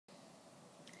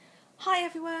Hi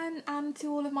everyone, and to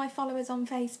all of my followers on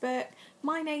Facebook.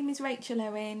 My name is Rachel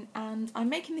Owen and I'm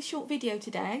making this short video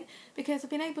today because I've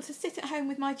been able to sit at home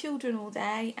with my children all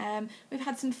day. We've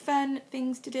had some fun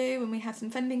things to do and we had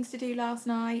some fun things to do last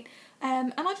night,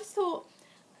 and I just thought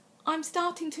I'm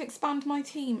starting to expand my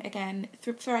team again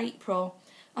for April,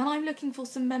 and I'm looking for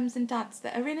some mums and dads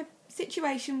that are in a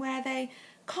situation where they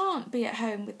can't be at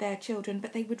home with their children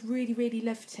but they would really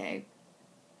love to.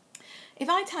 If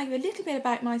I tell you a little bit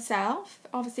about myself,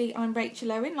 obviously I'm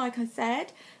Rachel Owen, like I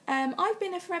said. I've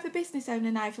been a forever business owner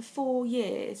now for 4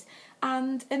 years,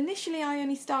 and initially I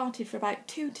only started for about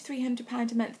 £200 to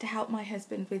 £300 a month to help my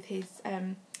husband with his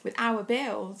with our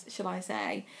bills, shall I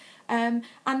say. And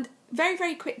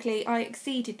very quickly I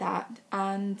exceeded that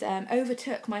and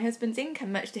overtook my husband's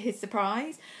income, much to his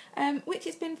surprise, which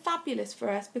has been fabulous for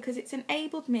us because it's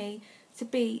enabled me to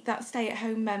be that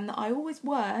stay-at-home mum that I always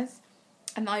was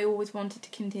and I always wanted to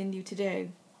continue to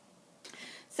do.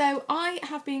 So I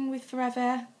have been with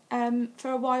Forever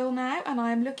for a while now, and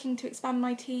I am looking to expand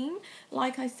my team.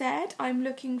 Like I said, I'm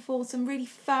looking for some really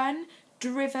fun,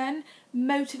 driven,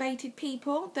 motivated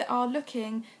people that are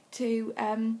looking to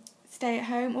stay at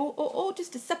home or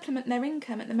just to supplement their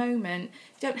income at the moment.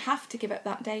 You don't have to give up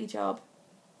that day job.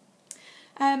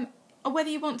 Whether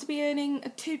you want to be earning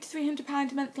 £200 to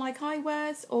 £300 a month like I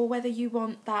was, or whether you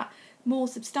want that more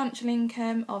substantial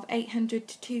income of £800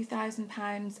 to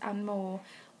 £2,000 and more,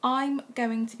 I'm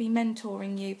going to be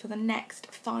mentoring you for the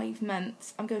next 5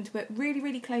 months. I'm going to work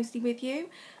really closely with you,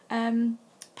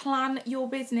 plan your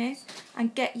business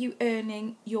and get you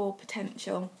earning your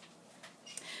potential.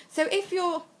 So if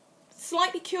you're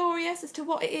slightly curious as to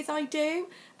what it is I do,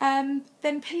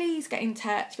 then please get in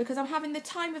touch because I'm having the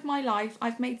time of my life.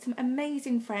 I've made some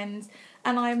amazing friends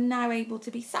and I am now able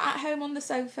to be sat at home on the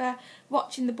sofa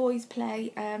watching the boys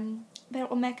play.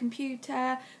 They're on their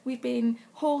computer, we've been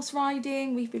horse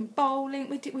riding, we've been bowling,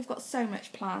 we've got so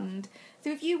much planned. So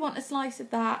if you want a slice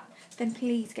of that, then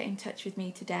please get in touch with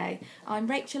me today. I'm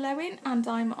Rachel Owen and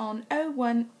I'm on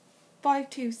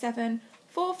 01527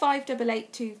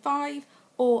 458825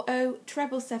 or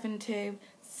 07772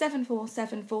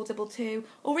 747 422,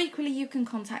 or equally you can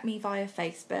contact me via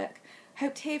Facebook.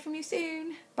 Hope to hear from you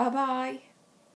soon. Bye bye.